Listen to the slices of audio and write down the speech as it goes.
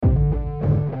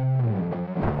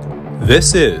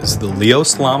This is the Leo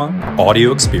Slama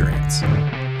audio experience.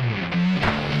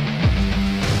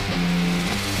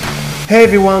 Hey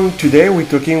everyone, today we're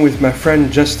talking with my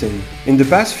friend Justin. In the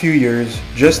past few years,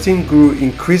 Justin grew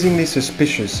increasingly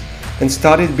suspicious and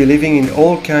started believing in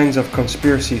all kinds of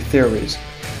conspiracy theories,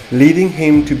 leading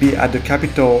him to be at the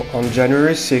Capitol on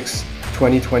January 6,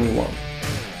 2021.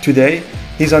 Today,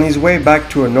 he's on his way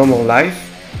back to a normal life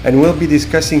and we'll be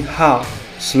discussing how,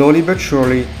 slowly but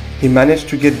surely, he managed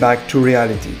to get back to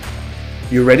reality.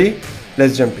 You ready?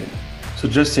 Let's jump in. So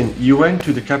Justin, you went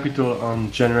to the Capitol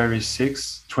on January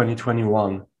 6,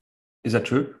 2021. Is that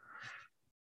true?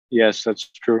 Yes,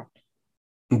 that's true.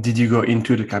 Did you go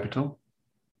into the Capitol?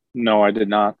 No, I did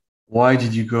not. Why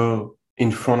did you go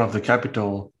in front of the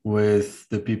Capitol with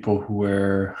the people who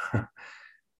were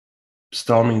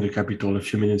storming the Capitol a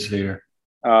few minutes later?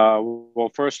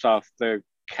 Well, first off, the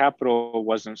Capitol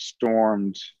wasn't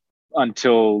stormed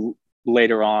until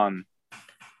later on.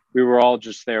 We were all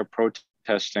just there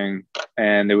protesting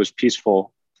and it was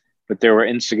peaceful, but there were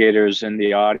instigators in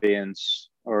the audience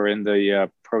or in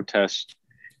the protest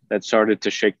that started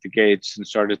to shake the gates and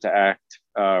started to act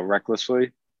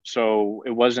recklessly. So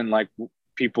it wasn't like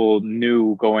people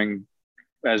knew going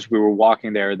as we were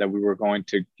walking there that we were going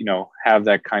to, have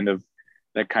that kind of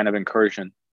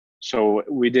incursion. So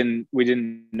we didn't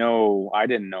know, I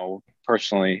didn't know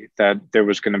personally that there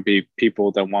was going to be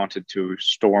people that wanted to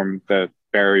storm the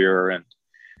barrier and,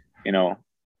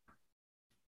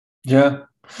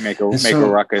 make a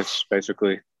ruckus,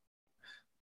 basically.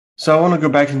 So I want to go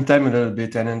back in time a little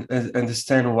bit and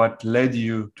understand what led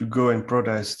you to go and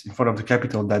protest in front of the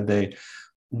Capitol that day.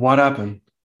 What happened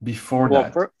before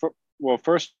that?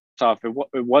 First off,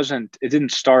 it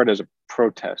didn't start as a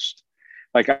protest.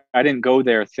 Like I didn't go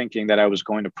there thinking that I was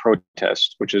going to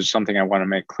protest, which is something I want to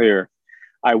make clear.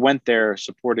 I went there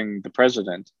supporting the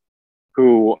president,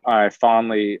 who I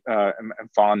fondly am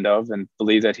fond of and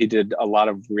believe that he did a lot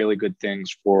of really good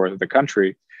things for the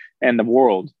country and the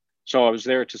world. So I was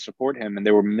there to support him, and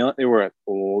there were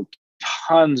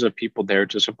tons of people there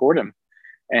to support him.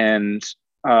 And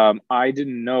I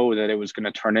didn't know that it was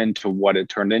going to turn into what it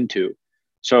turned into.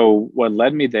 So what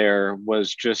led me there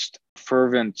was just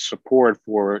fervent support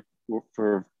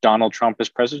for Donald Trump as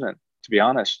president, to be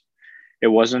honest. It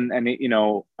wasn't any,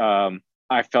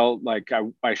 I felt like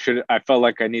I felt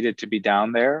like I needed to be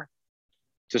down there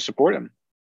to support him.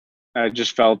 I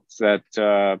just felt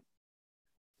that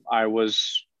I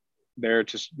was there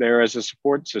as a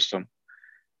support system.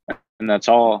 And that's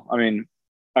all. I mean,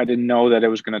 I didn't know that it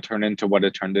was going to turn into what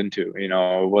it turned into. It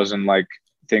wasn't like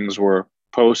things were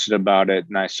posted about it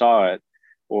and I saw it,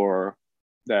 or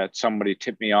that somebody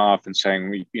tipped me off and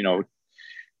saying,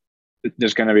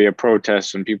 there's going to be a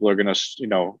protest and people are going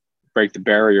to, break the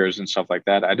barriers and stuff like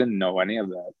that. I didn't know any of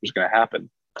that was going to happen.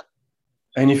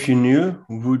 And if you knew,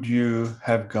 would you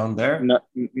have gone there?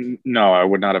 No, I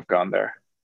would not have gone there.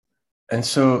 And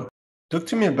so talk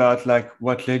to me about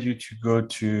what led you to go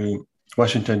to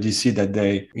Washington, D.C. that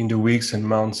day in the weeks and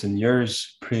months and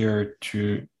years prior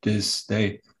to this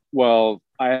day. Well,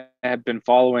 I had been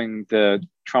following the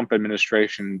Trump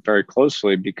administration very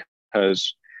closely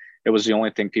because it was the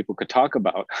only thing people could talk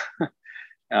about.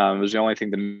 It was the only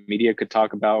thing the media could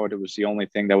talk about. It was the only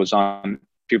thing that was on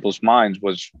people's minds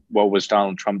was what was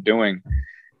Donald Trump doing.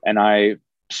 And I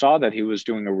saw that he was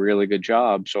doing a really good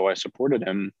job, so I supported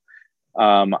him.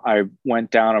 I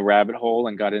went down a rabbit hole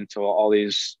and got into all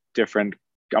these different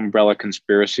umbrella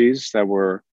conspiracies that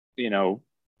were,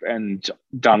 and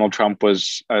Donald Trump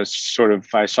was I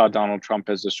saw Donald Trump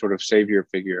as a sort of savior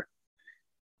figure,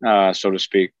 so to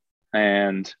speak.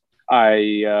 And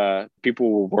people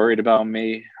were worried about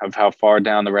me, of how far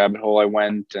down the rabbit hole I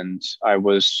went. And I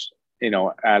was,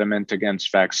 adamant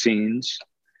against vaccines.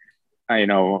 I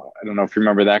don't know if you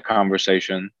remember that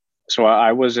conversation. So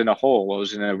I was in a hole. I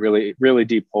was in a really, really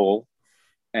deep hole.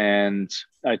 And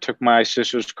I took my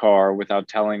sister's car without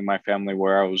telling my family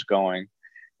where I was going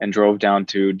and drove down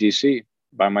to DC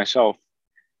by myself.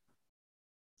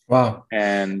 Wow.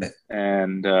 And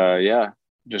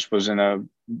just was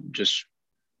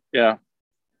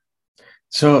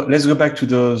So let's go back to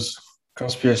those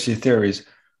conspiracy theories.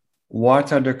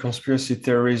 What are the conspiracy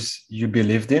theories you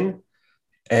believed in,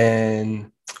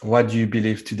 and what do you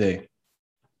believe today?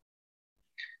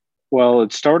 Well,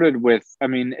 it started with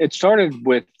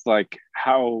like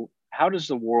how does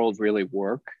the world really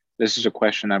work? This is a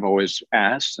question I've always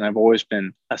asked, and I've always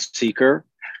been a seeker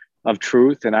of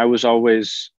truth. And I was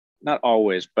always, not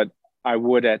always, but I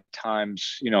would at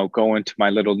times, go into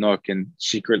my little nook and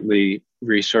secretly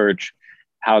research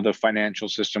how the financial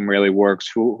system really works,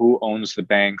 who owns the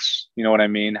banks, you know what I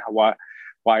mean?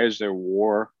 Why is there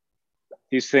war?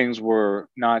 these things were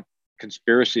not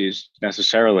conspiracies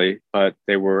necessarily, but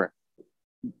they were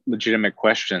legitimate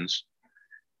questions.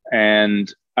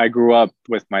 And I grew up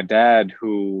with my dad,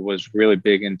 who was really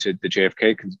big into the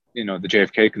JFK, the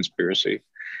JFK conspiracy.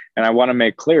 And I want to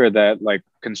make clear that like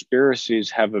conspiracies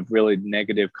have a really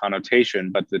negative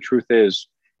connotation, but the truth is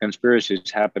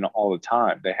conspiracies happen all the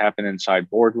time. They happen inside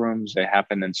boardrooms. They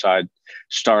happen inside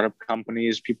startup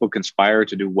companies. People conspire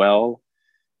to do well.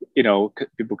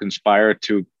 People conspire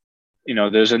to,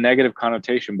 there's a negative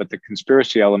connotation, but the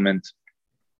conspiracy element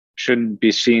shouldn't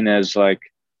be seen as like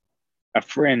a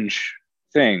fringe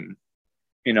thing.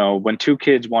 When two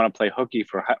kids want to play hooky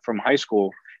from high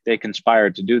school, they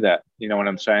conspire to do that. You know what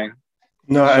I'm saying?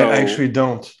 No, I actually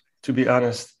don't, to be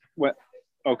honest. What?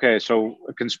 Okay, so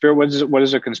what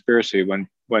is a conspiracy? When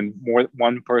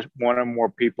one or more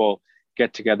people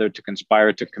get together to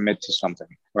conspire to commit to something,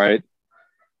 right?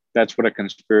 That's what a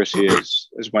conspiracy is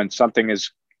when something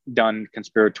is done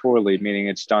conspiratorially, meaning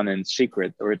it's done in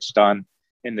secret or it's done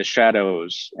in the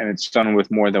shadows and it's done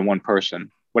with more than one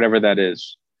person, whatever that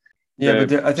is. Yeah,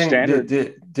 but I think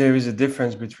there is a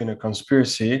difference between a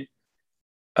conspiracy,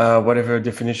 whatever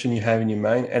definition you have in your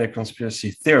mind, and a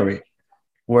conspiracy theory,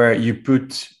 where you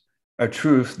put a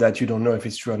truth that you don't know if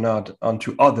it's true or not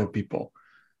onto other people.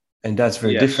 And that's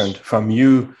very different from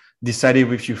you deciding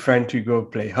with your friend to go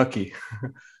play hockey.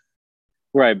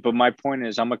 Right. But my point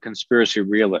is, I'm a conspiracy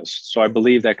realist. So I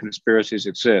believe that conspiracies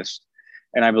exist.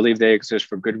 And I believe they exist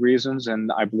for good reasons.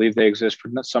 And I believe they exist for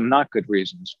some not good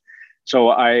reasons. So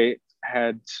I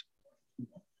am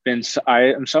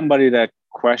somebody that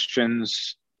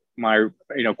questions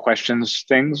questions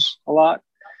things a lot.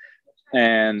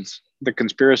 And the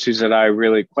conspiracies that I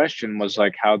really questioned was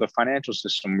like how the financial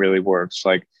system really works,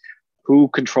 like who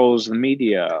controls the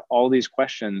media, all these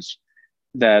questions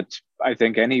that I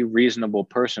think any reasonable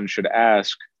person should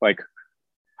ask, like,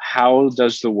 how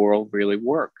does the world really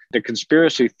work? The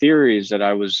conspiracy theories that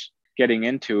I was getting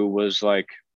into was like,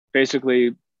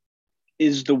 basically,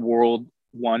 is the world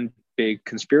one big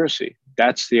conspiracy?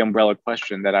 That's the umbrella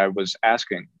question that I was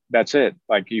asking. That's it.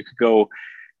 Like you could go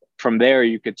from there,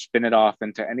 you could spin it off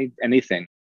into anything.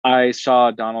 I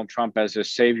saw Donald Trump as a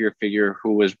savior figure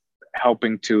who was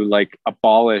helping to like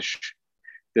abolish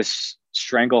this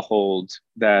stranglehold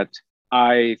that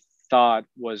I thought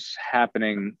was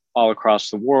happening all across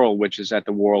the world, which is that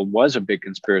the world was a big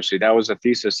conspiracy. That was a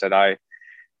thesis that I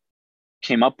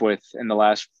came up with in the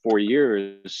last 4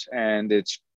 years, and it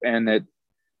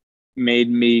made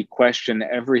me question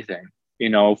everything,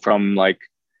 from like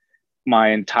my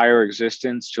entire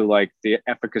existence to like the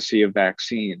efficacy of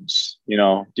vaccines. Do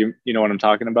you know what I'm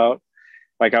talking about?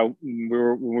 Like we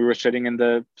were sitting in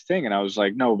the thing and I was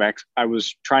like, no, I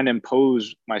was trying to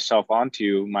impose myself onto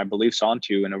you, my beliefs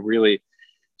onto you in a really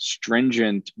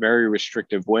stringent, very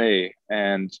restrictive way.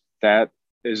 And that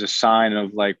is a sign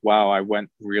of like, wow, I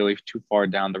went really too far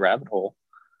down the rabbit hole.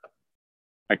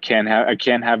 I can't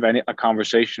have a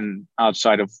conversation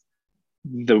outside of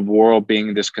the world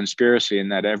being this conspiracy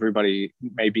and that everybody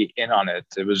may be in on it.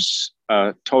 It was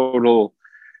a total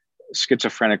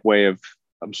schizophrenic way of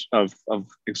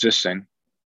existing.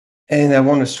 And I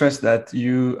want to stress that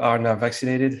you are now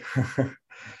vaccinated.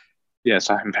 Yes,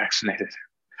 I'm vaccinated.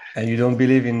 And you don't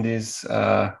believe in these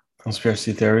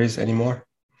conspiracy theories anymore?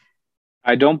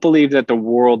 I don't believe that the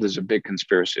world is a big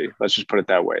conspiracy. Let's just put it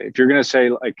that way. If you're going to say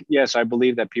like, yes, I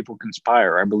believe that people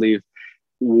conspire. I believe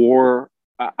war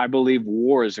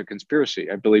is a conspiracy.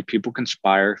 I believe people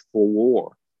conspire for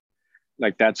war.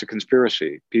 Like that's a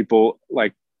conspiracy. People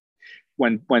like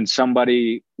when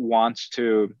somebody wants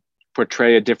to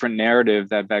portray a different narrative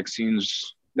that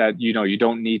vaccines, that, you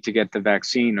don't need to get the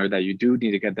vaccine or that you do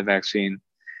need to get the vaccine,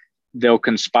 they'll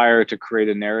conspire to create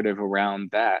a narrative around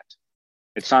that.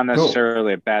 It's not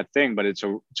necessarily a bad thing, but it's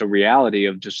a reality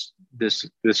of just this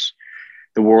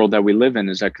the world that we live in,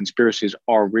 is that conspiracies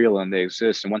are real and they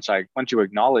exist. And once you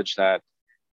acknowledge that,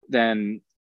 then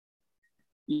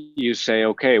you say,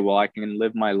 okay, well, I can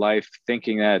live my life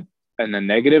thinking that in a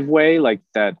negative way, like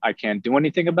that I can't do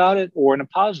anything about it, or in a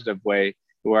positive way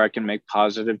where I can make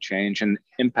positive change and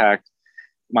impact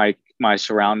my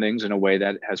surroundings in a way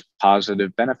that has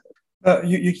positive benefit.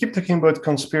 You keep talking about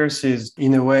conspiracies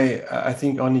in a way I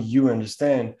think only you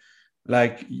understand.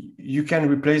 Like you can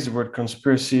replace the word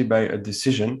conspiracy by a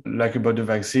decision, like about the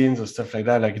vaccines or stuff like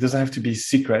that. Like it doesn't have to be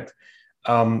secret.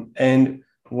 And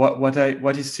what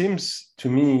it seems to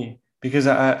me, because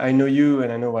I know you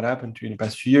and I know what happened to you in the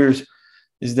past few years,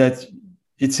 is that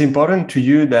it's important to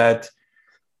you that,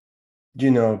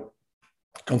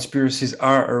 conspiracies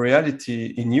are a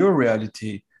reality in your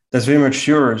reality that's very much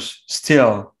yours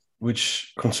still,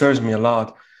 which concerns me a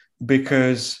lot.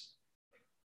 because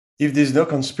if there's no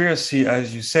conspiracy,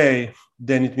 as you say,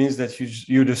 then it means that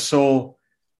you're the sole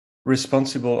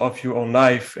responsible of your own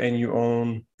life and your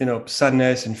own,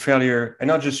 sadness and failure, and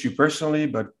not just you personally,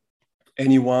 but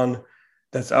anyone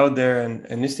that's out there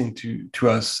and listening to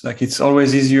us. Like, it's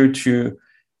always easier to,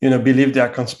 believe there are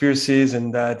conspiracies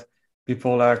and that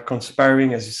people are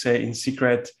conspiring, as you say, in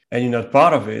secret, and you're not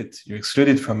part of it, you're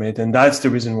excluded from it. And that's the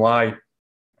reason why,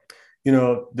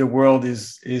 the world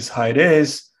is how it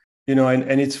is,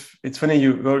 and it's funny,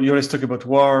 you always talk about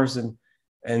wars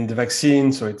and the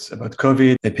vaccine. So it's about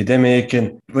COVID epidemic.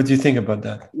 And what do you think about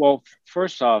that? Well,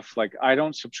 first off, like, I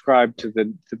don't subscribe to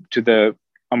the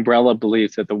umbrella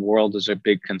belief that the world is a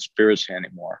big conspiracy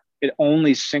anymore. It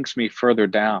only sinks me further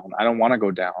down. I don't want to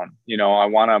go down. I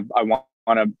want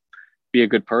to be a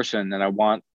good person, and I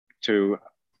want to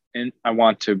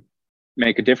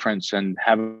make a difference and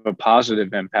have a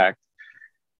positive impact.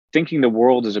 Thinking the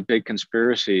world is a big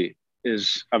conspiracy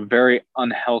is a very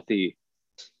unhealthy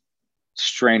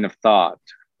strain of thought.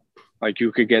 Like,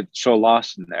 you could get so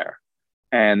lost in there.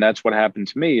 And that's what happened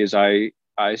to me. Is I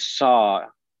saw,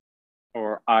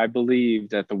 or I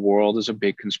believed, that the world is a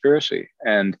big conspiracy,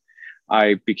 and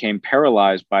I became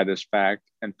paralyzed by this fact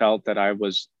and felt that I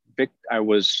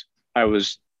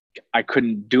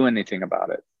couldn't do anything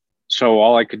about it. So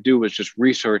all I could do was just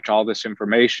research all this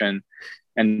information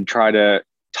and try to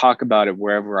talk about it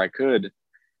wherever I could.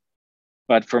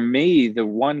 But for me, the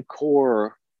one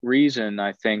core reason,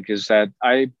 I think, is that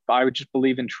I would just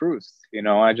believe in truth.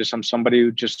 I'm somebody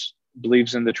who just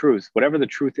believes in the truth. Whatever the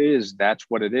truth is, that's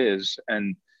what it is.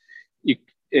 And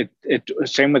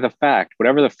same with a fact.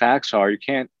 Whatever the facts are, you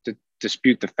can't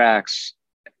dispute the facts.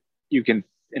 You can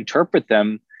interpret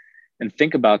them and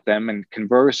think about them and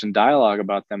converse and dialogue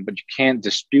about them, but you can't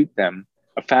dispute them.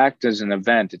 A fact is an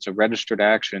event. It's a registered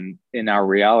action in our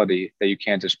reality that you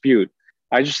can't dispute.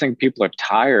 I just think people are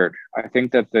tired. I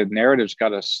think that the narrative's got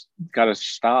to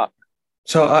stop.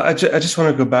 So I just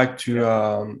want to go back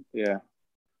to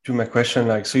to my question.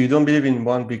 Like, so you don't believe in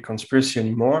one big conspiracy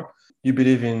anymore. You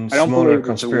believe in smaller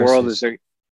conspiracies.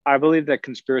 I believe that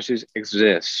conspiracies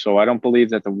exist. So I don't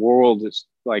believe that the world is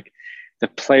like the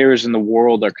players in the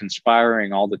world are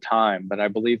conspiring all the time. But I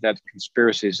believe that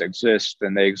conspiracies exist,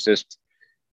 and they exist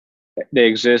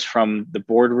from the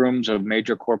boardrooms of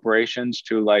major corporations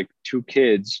to like two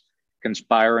kids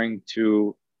conspiring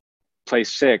to play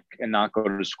sick and not go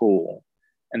to school,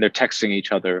 and they're texting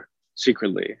each other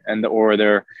secretly, or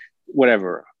they're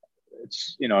whatever.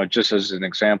 It's, just as an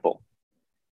example.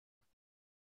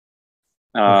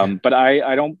 Okay. But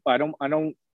I don't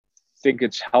think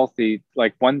it's healthy.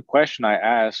 Like, one question I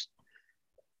asked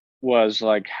was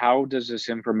like, how does this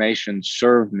information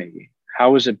serve me?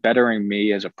 How is it bettering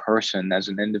me as a person, as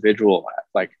an individual?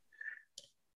 Like,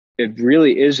 it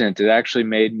really isn't. It actually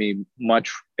made me at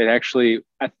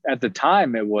the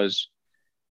time,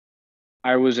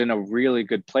 I was in a really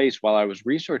good place while I was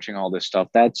researching all this stuff.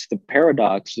 That's the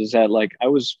paradox, is that like I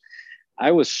was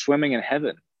swimming in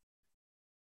heaven,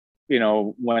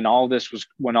 when all this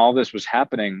was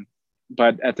happening.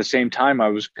 But at the same time, I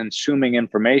was consuming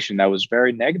information that was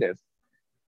very negative.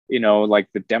 Like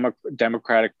the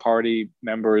Democratic Party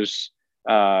members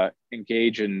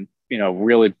engage in,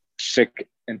 really sick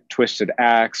and twisted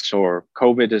acts, or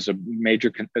COVID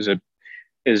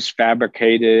is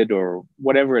fabricated, or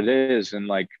whatever it is. And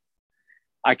like,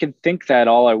 I can think that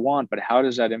all I want, but how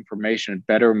does that information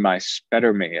better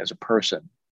me as a person?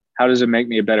 How does it make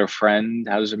me a better friend?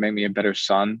 How does it make me a better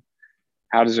son?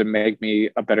 How does it make me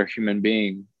a better human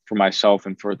being for myself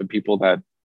and for the people that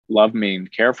love me and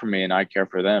care for me and I care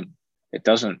for them? It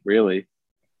doesn't really.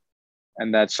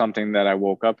 And that's something that I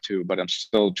woke up to, but I'm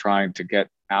still trying to get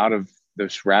out of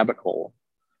this rabbit hole.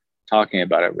 Talking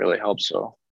about it really helps.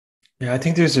 So yeah, I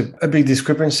think there's a big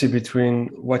discrepancy between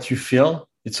what you feel.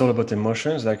 It's all about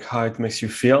emotions, like how it makes you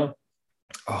feel,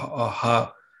 or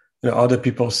how other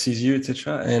people sees you,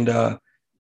 etc.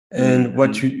 And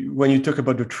when you talk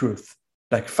about the truth,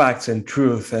 like facts and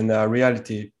truth and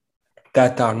reality,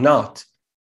 that are not,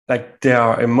 like, there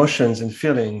are emotions and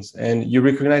feelings, and you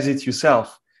recognize it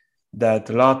yourself, that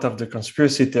a lot of the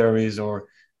conspiracy theories or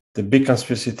the big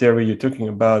conspiracy theory you're talking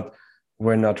about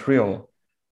were not real.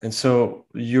 And so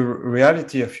your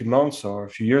reality a few months or a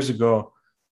few years ago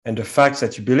and the facts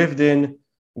that you believed in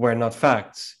were not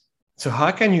facts. So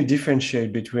how can you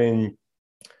differentiate between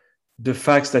the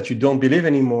facts that you don't believe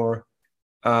anymore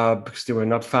because they were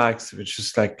not facts, which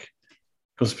is like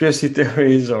conspiracy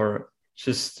theories or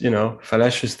just,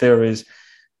 fallacious theories,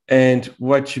 and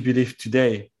what you believe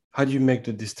today? How do you make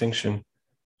the distinction?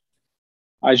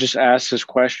 I just asked this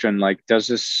question, like, does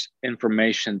this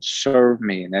information serve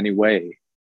me in any way?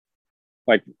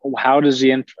 Like, how does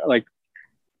like,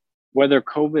 whether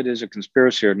COVID is a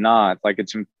conspiracy or not, like,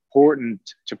 it's important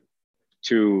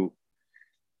to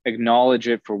acknowledge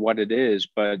it for what it is,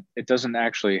 but it doesn't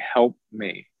actually help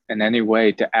me in any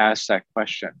way to ask that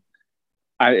question.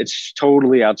 It's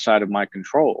totally outside of my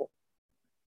control.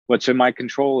 What's in my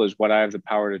control is what I have the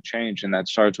power to change. And that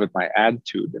starts with my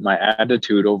attitude. And my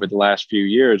attitude over the last few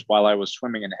years while I was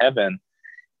swimming in heaven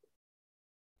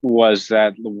was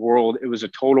that the world, it was a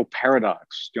total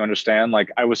paradox. Do you understand?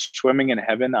 Like, I was swimming in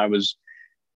heaven. I was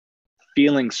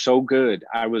feeling so good.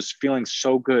 I was feeling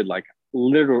so good, like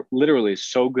literally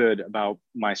so good about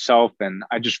myself. And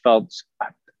I just felt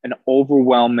an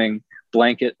overwhelming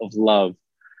blanket of love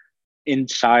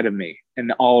inside of me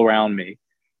and all around me.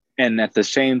 And at the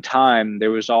same time,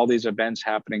 there was all these events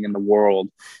happening in the world.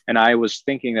 And I was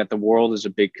thinking that the world is a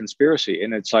big conspiracy.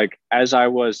 And it's like, I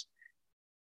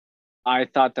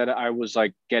thought that I was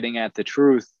like getting at the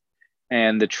truth,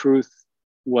 and the truth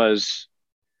was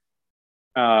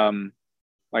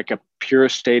like a pure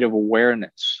state of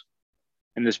awareness.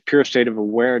 And this pure state of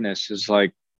awareness is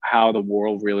like how the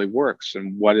world really works,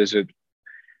 and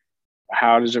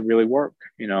how does it really work,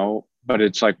 you know? But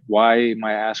it's like, why am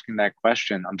I asking that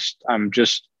question? I'm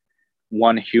just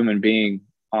one human being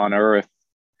on earth,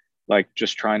 like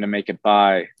just trying to make it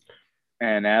by,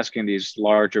 and asking these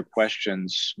larger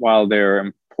questions, while they're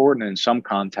important in some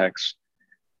contexts,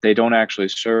 they don't actually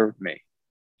serve me.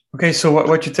 Okay, so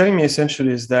what you're telling me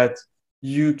essentially is that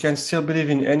you can still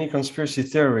believe in any conspiracy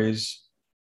theories,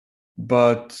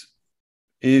 but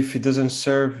if it doesn't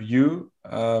serve you,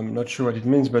 I'm not sure what it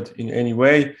means, but in any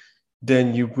way,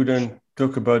 then you wouldn't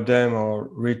talk about them or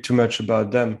read too much about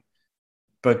them.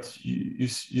 But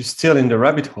you're still in the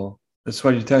rabbit hole. That's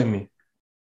what you're telling me.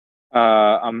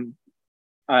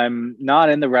 I'm not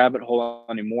in the rabbit hole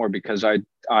anymore, because I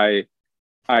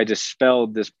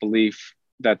dispelled this belief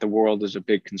that the world is a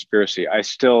big conspiracy.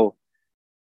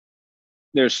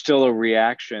 There's still a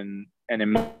reaction and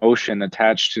emotion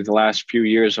attached to the last few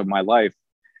years of my life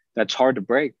that's hard to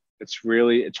break. It's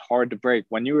hard to break.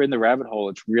 When you're in the rabbit hole,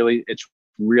 it's really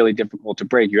difficult to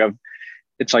break.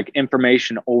 It's like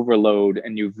information overload,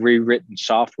 and you've rewritten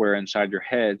software inside your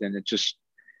head, and it just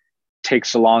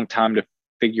takes a long time to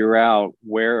figure out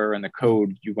where in the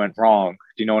code you went wrong.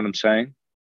 Do you know what I'm saying?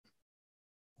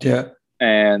 Yeah.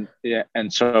 And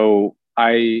so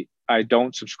I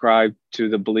don't subscribe to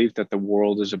the belief that the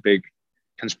world is a big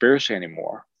conspiracy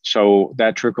anymore. So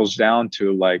that trickles down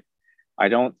to, like, I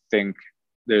don't think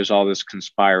there's all this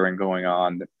conspiring going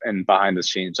on and behind the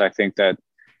scenes. I think that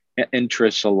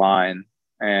interests align,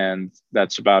 and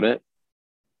that's about it.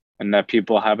 And that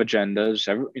people have agendas,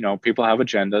 people have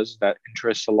agendas, that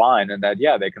interests align, and that,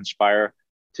 yeah, they conspire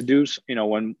to do,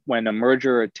 when a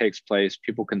merger takes place,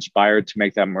 people conspire to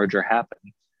make that merger happen.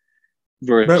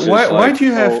 But why do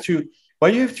you have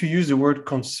to use the word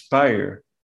conspire?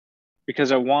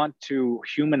 Because I want to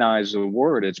humanize the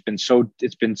word. It's been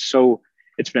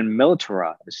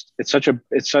militarized.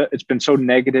 It's been so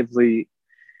negatively,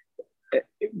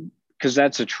 because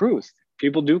that's the truth.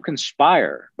 People do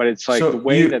conspire, but it's like, so the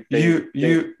way that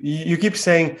you keep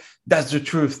saying that's the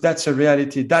truth, that's a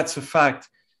reality, that's a fact,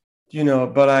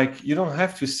 but like, you don't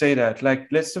have to say that. Like,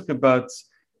 let's talk about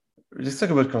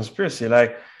conspiracy.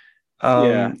 Like,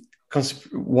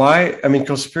 why? I mean,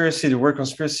 conspiracy. The word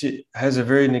conspiracy has a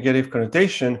very negative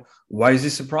connotation. Why is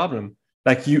this a problem?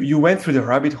 Like, you went through the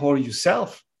rabbit hole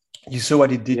yourself. You saw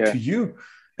what it did to you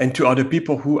and to other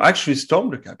people who actually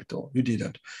stormed the Capitol. You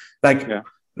didn't.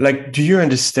 Like, do you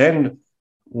understand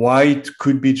why it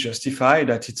could be justified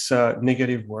that it's a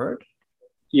negative word?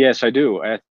 Yes, I do.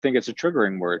 I think it's a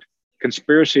triggering word.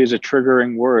 Conspiracy is a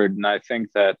triggering word, and I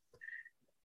think that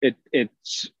it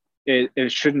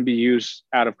shouldn't be used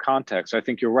out of context. I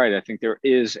think you're right. I think there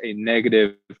is a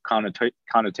negative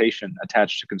connotation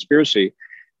attached to conspiracy,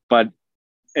 but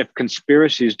if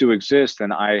conspiracies do exist,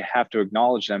 then I have to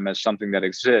acknowledge them as something that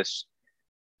exists.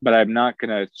 But I'm not going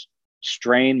to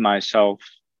strain myself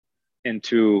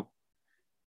into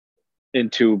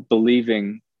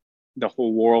believing the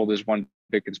whole world is one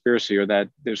big conspiracy, or that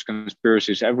there's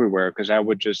conspiracies everywhere, because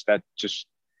that just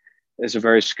is a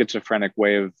very schizophrenic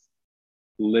way of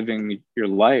living your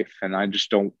life, and I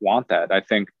just don't want that. I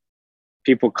think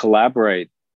people collaborate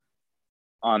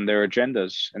on their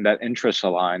agendas, and that interests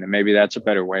align, and maybe that's a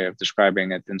better way of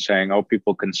describing it than saying, oh,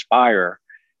 people conspire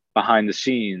behind the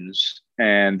scenes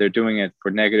and they're doing it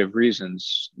for negative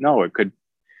reasons. No,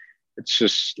 it's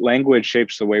just language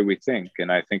shapes the way we think.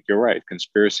 And I think you're right.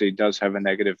 Conspiracy does have a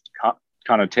negative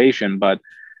connotation, but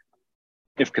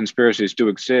if conspiracies do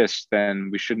exist, then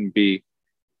we shouldn't be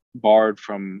barred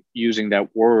from using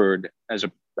that word as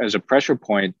a pressure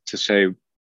point to say,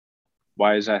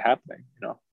 why is that happening?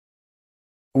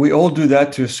 We all do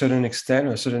that to a certain extent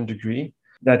or a certain degree,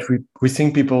 that we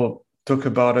think people talk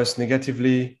about us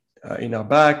negatively in our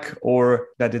back, or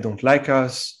that they don't like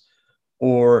us,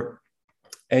 and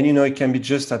it can be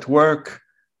just at work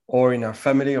or in our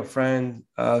family or friend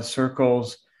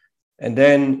circles. And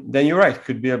then you're right, it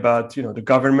could be about the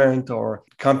government or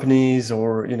companies,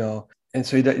 or and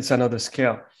so it's another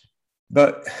scale.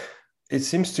 But it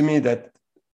seems to me that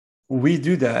we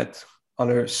do that on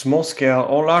a small scale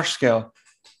or large scale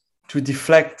to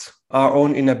deflect our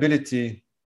own inability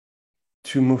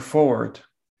to move forward,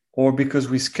 or because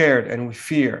we're scared and we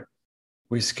fear.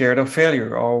 We're scared of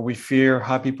failure, or we fear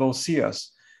how people see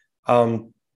us.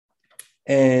 And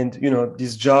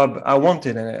this job I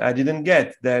wanted and I didn't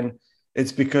get, then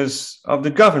it's because of the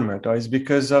government, or it's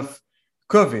because of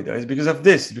COVID, or it's because of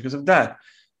this, because of that.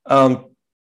 And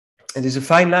there's a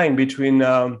fine line between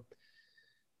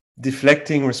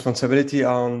deflecting responsibility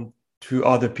on to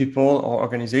other people or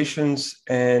organizations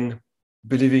and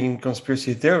believing in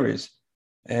conspiracy theories.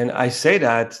 And I say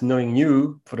that knowing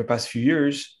you for the past few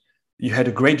years, you had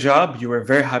a great job. You were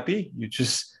very happy. You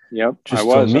just I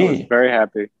was very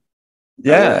happy.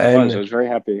 Yeah, I was very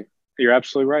happy. You're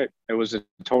absolutely right. It was a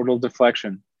total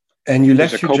deflection. And you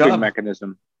left your job. It was a coping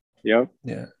mechanism. Yep.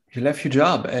 Yeah, you left your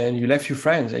job, and you left your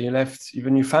friends, and you left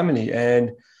even your family,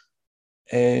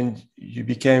 and you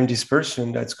became this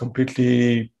person that's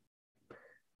completely,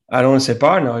 I don't want to say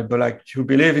paranoid, but like you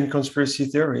believe in conspiracy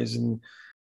theories. And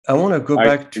I want to go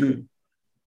back to.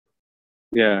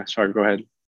 Yeah, sorry, go ahead.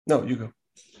 No, you go.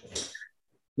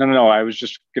 No. I was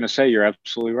just going to say you're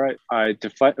absolutely right.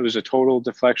 It was a total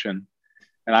deflection.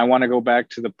 And I want to go back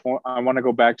to the point. I want to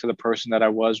go back to the person that I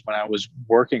was when I was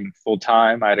working full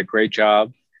time. I had a great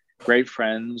job, great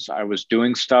friends. I was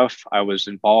doing stuff. I was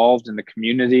involved in the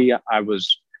community. I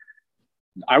was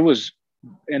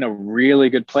in a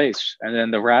really good place. And then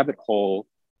the rabbit hole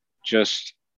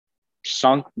just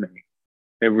sunk me.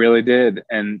 It really did.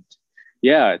 And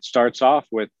yeah, it starts off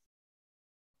with,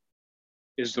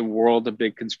 is the world a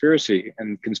big conspiracy?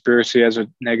 And conspiracy has a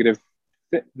negative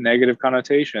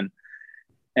connotation.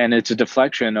 And it's a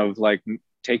deflection of like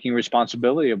taking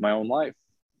responsibility of my own life,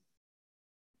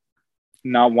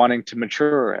 not wanting to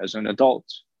mature as an adult.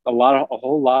 A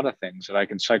whole lot of things that I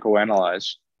can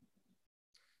psychoanalyze.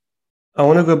 I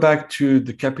want to go back to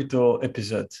the Capitol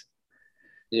episode.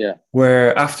 Yeah.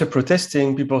 Where after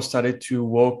protesting, people started to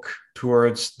walk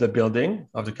towards the building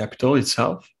of the Capitol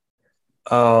itself.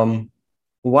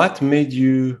 What made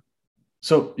you...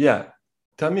 So, yeah,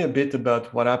 tell me a bit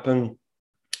about what happened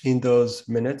in those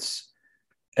minutes,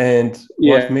 and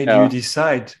what made you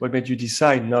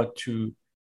decide not to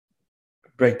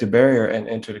break the barrier and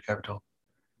enter the Capitol?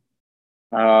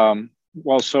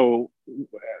 Well, so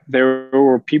there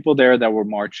were people there that were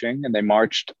marching, and they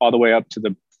marched all the way up to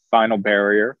the final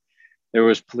barrier. There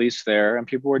was police there, and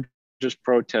people were just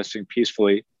protesting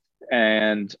peacefully.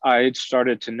 And I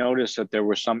started to notice that there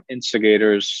were some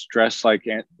instigators dressed like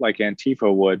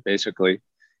Antifa would, basically,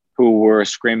 who were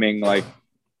screaming,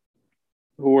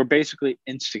 who were basically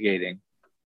instigating.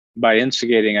 By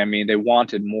instigating, I mean they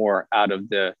wanted more out of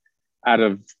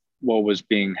what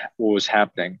was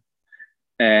happening.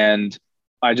 And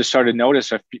I just started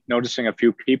noticing a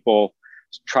few people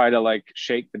try to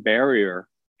shake the barrier,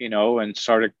 and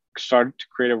started to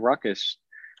create a ruckus.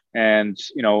 And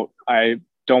I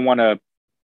don't want to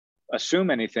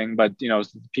assume anything, but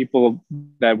people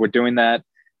that were doing that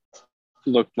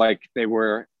looked like they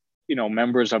were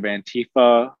members of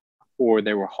Antifa, or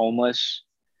they were homeless,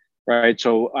 right?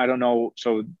 So I don't know.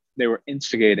 So they were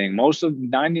instigating. Most of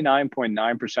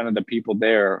 99.9% of the people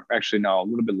there, actually no, a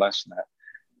little bit less than that,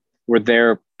 were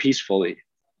there peacefully.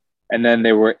 And then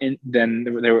they were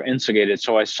instigated.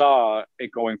 So I saw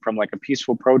it going from a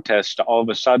peaceful protest to all of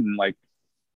a sudden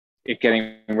it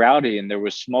getting rowdy, and there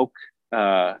was smoke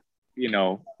around,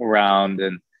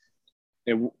 and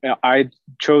I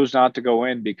chose not to go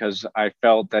in because I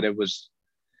felt that it was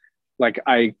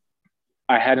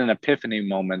I had an epiphany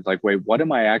moment. Wait, what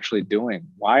am I actually doing?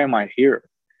 Why am I here?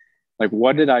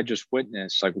 What did I just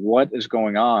witness? What is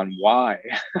going on? Why?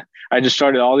 I just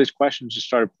started, all these questions just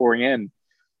started pouring in.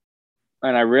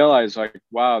 And I realized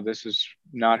wow, this is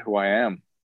not who I am.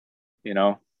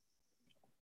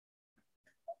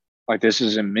 This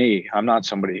isn't me. I'm not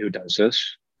somebody who does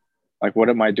this. What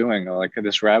am I doing?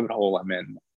 This rabbit hole I'm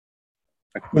in.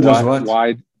 Who does what?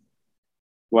 Why?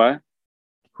 What?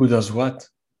 Who does what?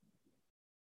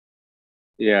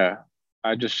 Yeah,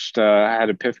 I just had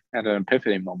an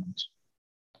epiphany moment.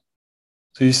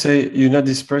 So you say you're not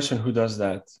this person who does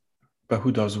that, but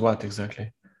who does what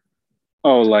exactly?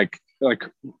 Oh, like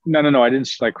no. I didn't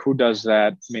like who does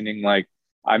that, meaning like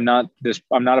I'm not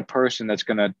a person that's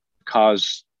gonna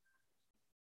cause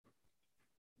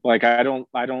like I don't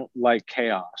like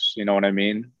chaos, you know what I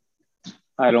mean?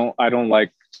 I don't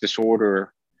like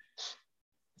disorder.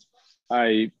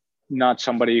 I not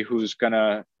somebody who's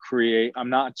gonna create I'm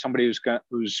not somebody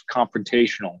who's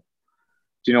confrontational.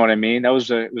 Do you know what I mean? It was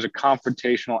a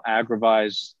confrontational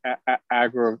aggravized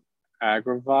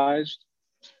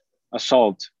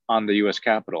assault on the US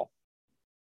Capitol.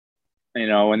 You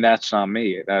know, and that's not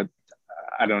me. That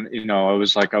I don't, you know, it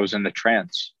was like I was in a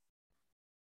trance.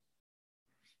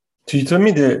 So you told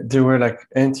me that they were like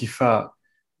Antifa,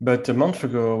 but a month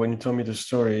ago when you told me the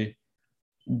story,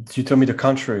 you told me the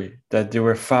contrary, that they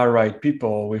were far right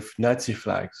people with Nazi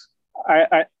flags.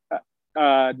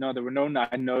 No, there were no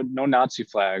Nazi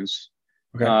flags.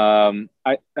 Okay.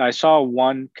 I saw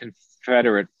one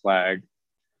Confederate flag.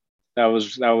 That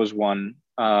was one.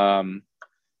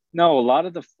 No, a lot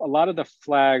of the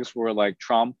flags were like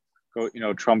Trump, you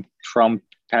know, Trump,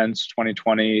 Pence,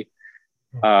 2020,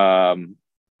 um,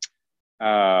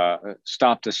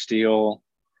 Stop the Steal,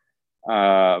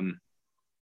 um,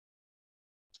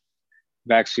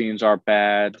 vaccines are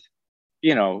bad,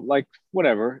 you know, like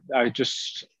whatever.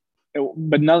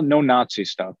 But no Nazi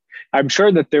stuff. I'm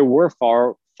sure that there were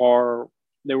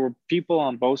there were people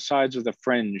on both sides of the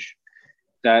fringe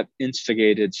that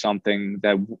instigated something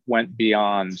that went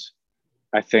beyond,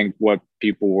 I think, what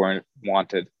people weren't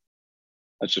wanted.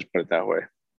 Let's just put it that way.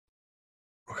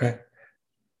 Okay.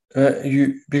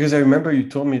 You because I remember you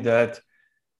told me that,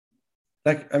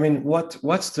 like, I mean,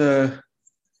 what's the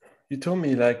you told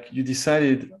me like you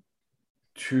decided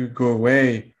to go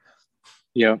away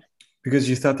Yeah. because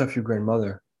you thought of your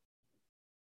grandmother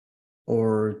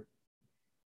or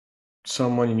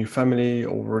someone in your family,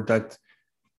 or that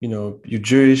you're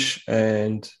Jewish,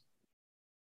 and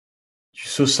you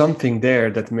saw something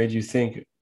there that made you think,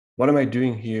 what am I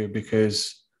doing here?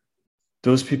 Because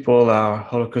those people are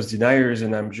Holocaust deniers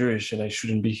and I'm Jewish and I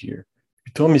shouldn't be here.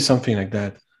 You told me something like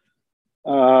that.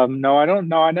 No, I don't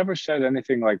know. I never said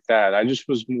anything like that. I just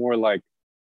was more like,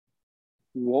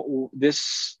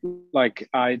 this, like,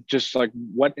 I just like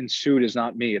what ensued is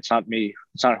not me. It's not me.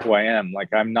 It's not who I am.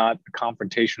 Like, I'm not a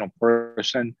confrontational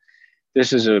person.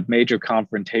 This is a major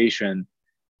confrontation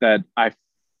that I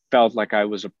felt like I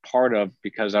was a part of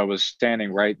because I was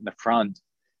standing right in the front.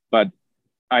 But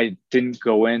I didn't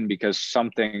go in because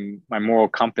something, my moral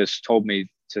compass told me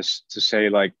to say,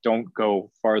 like, don't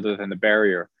go farther than the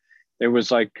barrier. There was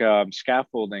like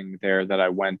scaffolding there that I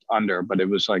went under, but it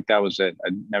was like, that was it.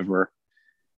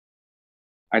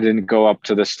 I didn't go up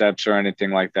to the steps or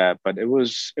anything like that, but it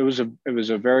was a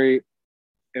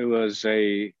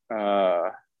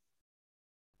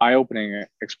eye-opening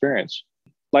experience.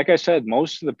 Like I said,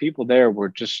 most of the people there were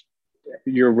just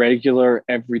your regular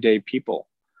everyday people.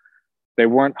 They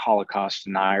weren't Holocaust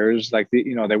deniers. Like,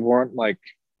 they weren't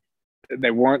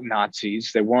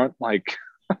Nazis. They weren't like,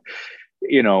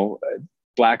 you know,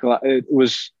 they,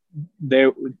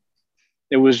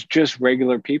 it was just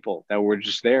regular people that were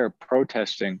just there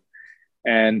protesting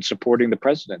and supporting the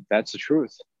president. That's the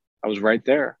truth. I was right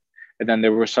there. And then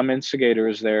there were some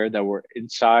instigators there that were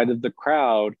inside of the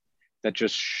crowd that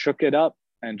just shook it up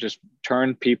and just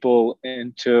turned people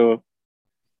into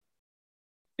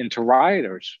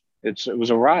rioters. It was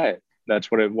a riot.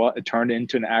 That's what it was. It turned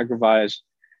into an aggravized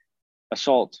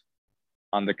assault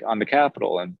on the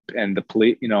Capitol, and the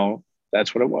police. You know,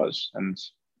 that's what it was. And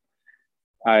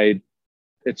I,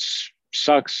 it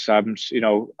sucks. Part of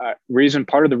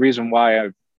the reason why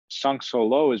I've sunk so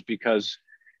low is because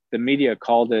the media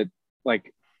calls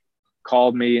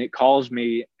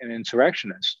me an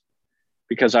insurrectionist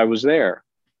because I was there.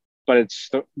 But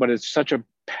it's such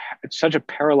a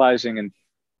paralyzing and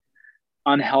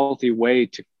unhealthy way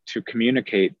to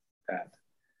communicate that.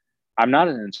 I'm not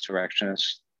an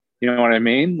insurrectionist. You know what I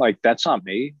mean? Like, that's not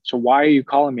me. So why are you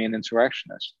calling me an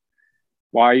insurrectionist?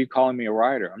 Why are you calling me a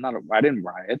rioter? I didn't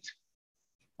riot.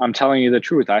 I'm telling you the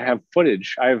truth. I have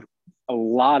footage. I have a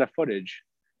lot of footage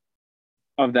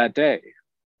of that day.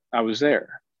 I was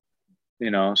there,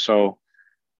 so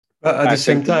But at the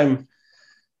same time,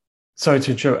 sorry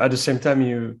to interrupt, at the same time,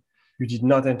 you did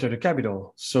not enter the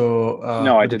Capitol. So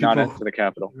no, I did not enter the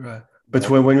Capitol. Right. But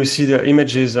when we see the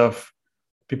images of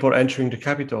people entering the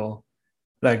Capitol,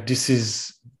 like this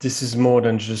is more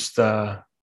than just a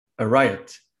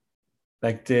riot.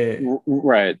 Like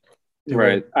right.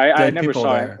 I never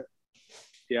saw there.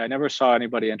 Yeah, I never saw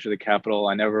anybody enter the Capitol.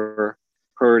 I never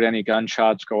heard any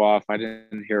gunshots go off. I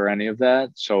didn't hear any of that,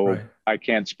 so Right. I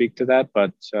can't speak to that.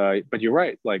 But you're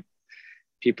right. Like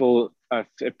people,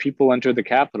 if people enter the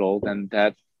Capitol, then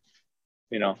that,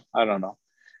 I don't know.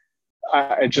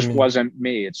 It I just mean, wasn't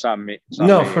me. It's not me. It's not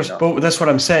no, of me. course, but that's what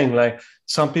I'm saying. Like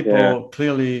some Yeah. people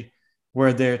clearly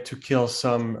were there to kill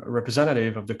some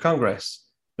representative of the Congress.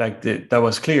 Like that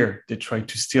was clear. They tried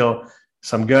to steal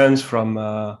some guns from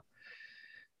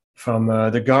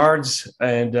the guards,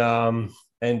 and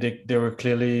they were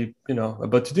clearly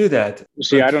about to do that.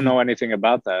 See, I But don't know anything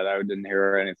about that. I didn't hear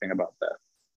anything about that.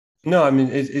 no, I mean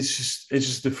it's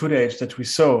just the footage that we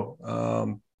saw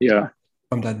Yeah.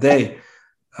 from that day,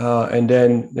 and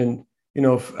then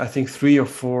I think 3 or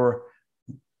 4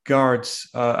 guards.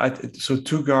 So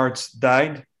 2 guards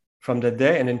died from that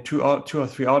day, and then two or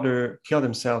three other killed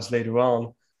themselves later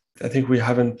on. I think we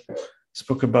haven't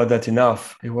spoke about that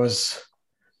enough. It was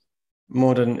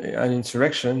more than an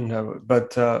insurrection,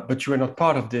 but you were not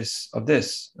part of this.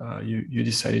 You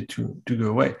decided to go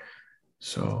away.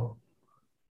 So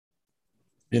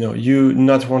you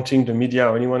not wanting the media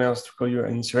or anyone else to call you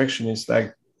an insurrectionist,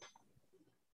 like,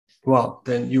 well,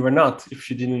 then you were not if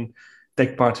you didn't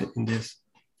take part in this.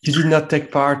 You did not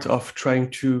take part of trying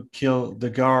to kill the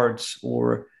guards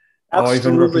or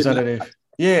even representative. Not.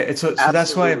 Yeah, so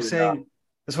that's why I'm Absolutely saying not.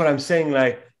 that's what I'm saying.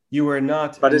 Like you were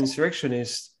not But an it's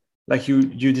insurrectionist. Like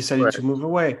you decided right. to move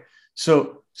away.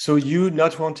 So you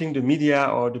not wanting the media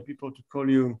or the people to call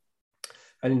you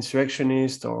an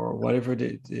insurrectionist or whatever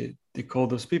they call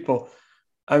those people.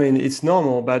 I mean, it's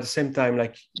normal, but at the same time,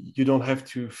 like you don't have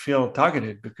to feel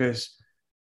targeted because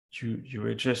you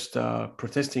were just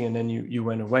protesting and then you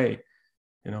went away,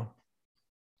 you know.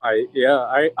 I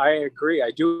agree.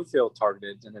 I do feel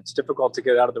targeted, and it's difficult to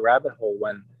get out of the rabbit hole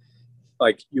when,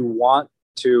 like, you want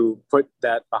to put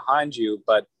that behind you,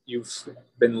 but you've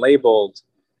been labeled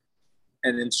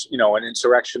an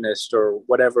insurrectionist or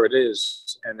whatever it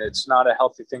is, and it's not a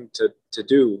healthy thing to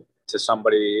do to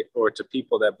somebody or to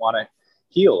people that want to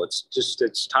heal.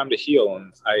 It's time to heal,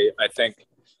 and I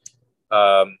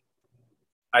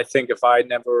think if I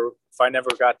never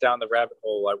got down the rabbit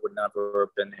hole, I would never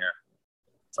have been here.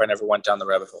 If I never went down the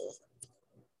rabbit hole.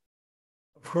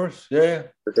 Of course, yeah.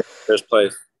 First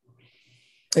place.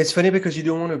 It's funny because you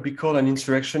don't want to be called an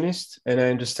insurrectionist, and I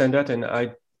understand that, and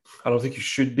I don't think you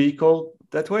should be called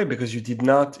that way because you did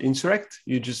not insurrect.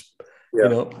 You just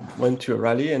went to a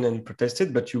rally and then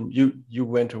protested, but you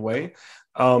went away.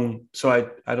 So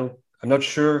I'm not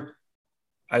sure.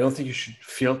 I don't think you should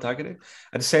feel targeted.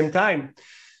 At the same time,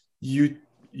 you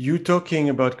talking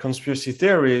about conspiracy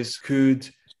theories could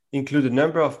include a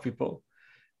number of people,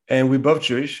 and we're both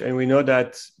Jewish, and we know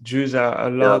that Jews are a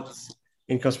lot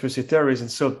in conspiracy theories, and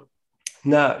so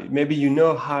now maybe you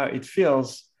know how it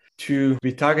feels to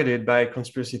be targeted by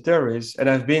conspiracy theories, and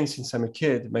I've been since I'm a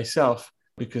kid myself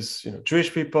because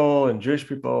Jewish people,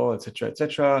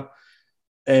 etc.,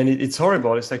 and it's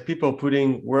horrible. It's like people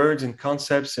putting words and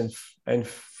concepts and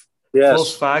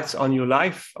false facts on your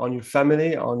life, on your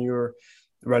family, on your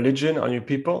religion, on your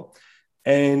people,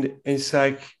 and it's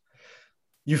like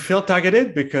you feel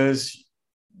targeted because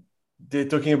they're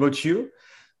talking about you,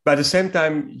 but at the same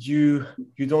time you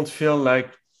don't feel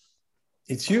like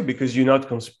it's you because you're not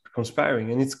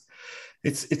conspiring, and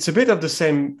it's a bit of the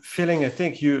same feeling. I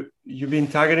think you've been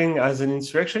targeting as an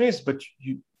insurrectionist, but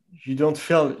you don't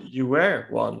feel you were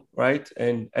one, right?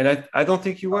 And I don't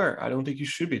think you were. I don't think you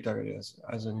should be targeted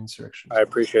as an insurrectionist. I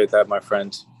appreciate that, my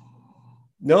friend.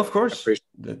 No, of course. I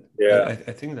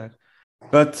think that.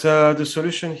 But the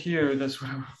solution here, that's what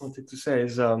I wanted to say,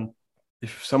 is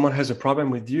if someone has a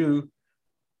problem with you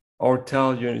or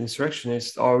tell you're an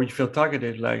insurrectionist or you feel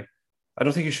targeted, like, I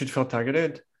don't think you should feel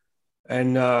targeted.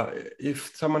 And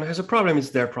if someone has a problem, it's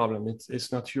their problem.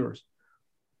 It's not yours.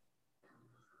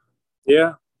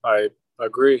 Yeah, I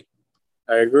agree.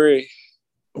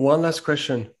 One last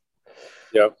question.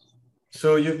 Yep.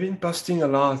 So you've been posting a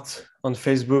lot on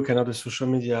Facebook and other social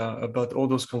media about all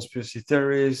those conspiracy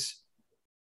theories.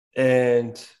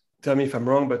 And tell me if I'm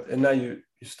wrong, but now you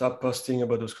stop posting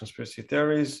about those conspiracy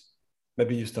theories.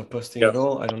 Maybe you stop posting at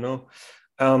all. I don't know.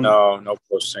 No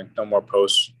posting. No more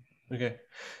posts. Okay.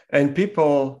 And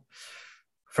people,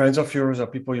 friends of yours or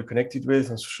people you're connected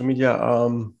with on social media,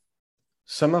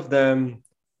 some of them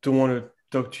don't want to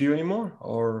talk to you anymore,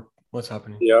 or what's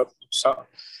happening? Yep. So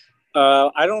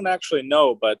I don't actually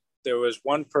know, but there was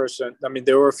one person. I mean,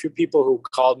 there were a few people who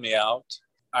called me out.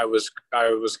 I was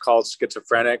called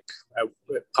schizophrenic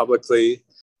publicly.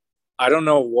 I don't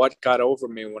know what got over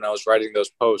me when I was writing those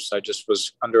posts. I just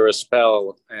was under a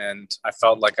spell, and I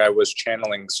felt like I was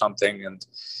channeling something and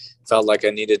felt like I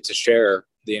needed to share.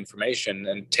 the information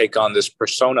and take on this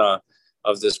persona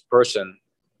of this person.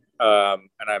 And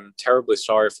I'm terribly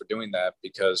sorry for doing that,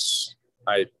 because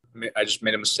I just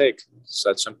made a mistake. It's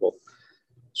that simple.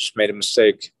 Just made a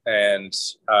mistake. And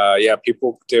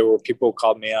there were people who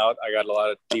called me out. I got a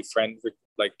lot of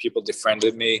people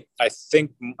defriended me. I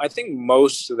think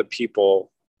most of the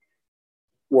people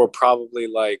were probably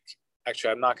like,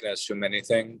 actually, I'm not going to assume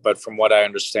anything, but from what I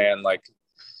understand, like,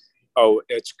 oh,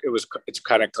 it's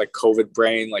kind of like COVID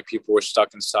brain, like people were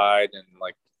stuck inside, and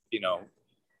like, you know,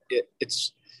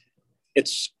 it's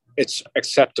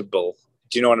acceptable.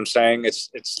 Do you know what I'm saying?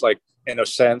 It's like, in a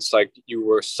sense, like you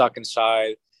were stuck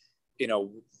inside, you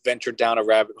know, ventured down a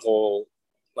rabbit hole,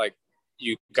 like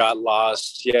you got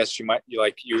lost. Yes,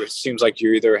 it seems like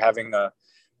you're either having a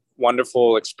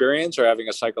wonderful experience or having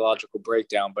a psychological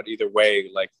breakdown, but either way,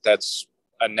 like that's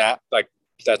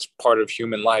that's part of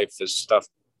human life, is stuff.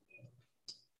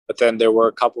 But then there were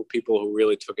a couple of people who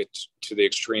really took it to the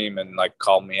extreme and like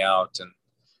called me out, and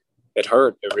it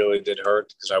hurt. It really did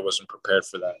hurt, because I wasn't prepared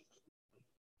for that.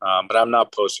 But I'm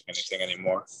not posting anything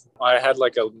anymore. I had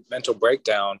like a mental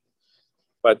breakdown,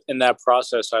 but in that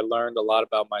process, I learned a lot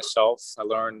about myself. I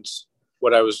learned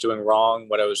what I was doing wrong,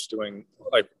 what I was doing.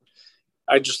 Like,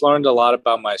 I just learned a lot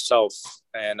about myself,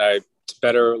 and to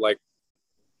better like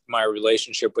my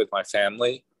relationship with my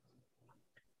family,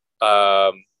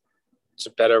 to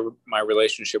better my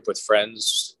relationship with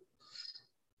friends.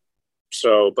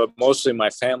 So, but mostly my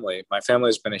family. My family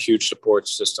has been a huge support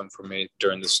system for me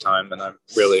during this time, and I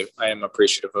am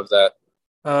appreciative of that.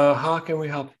 How can we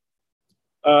help?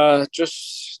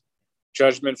 Just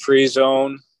judgment-free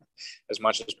zone as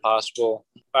much as possible.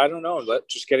 I don't know.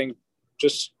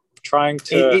 Just trying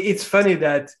to. It's funny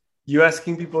that you're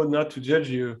asking people not to judge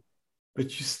you,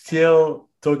 but you're still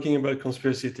talking about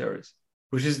conspiracy theories,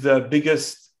 which is the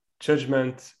biggest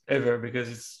judgment ever, because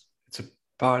it's a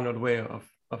paranoid way of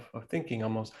thinking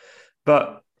almost.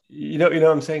 But you know what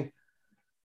I'm saying?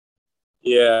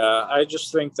 Yeah, I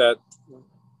just think that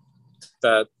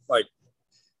like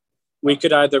we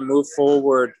could either move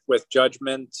forward with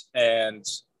judgment and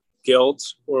guilt,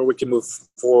 or we can move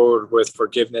forward with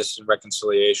forgiveness and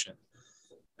reconciliation.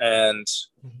 And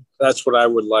that's what I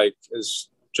would like, is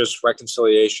just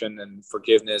reconciliation and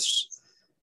forgiveness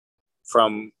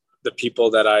from the people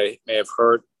that I may have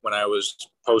hurt when I was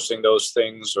posting those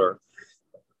things, or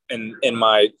in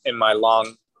my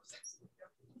long-winded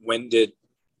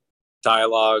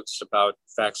dialogues about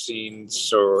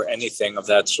vaccines or anything of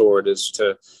that sort, is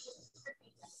to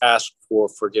ask for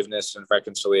forgiveness and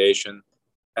reconciliation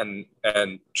and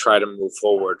try to move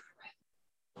forward.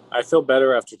 I feel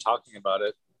better after talking about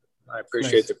it. I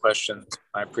appreciate the question.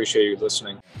 I appreciate you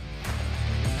listening.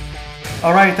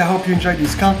 All right, I hope you enjoyed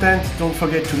this content. Don't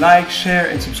forget to like, share,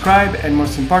 and subscribe, and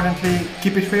most importantly,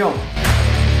 keep it real.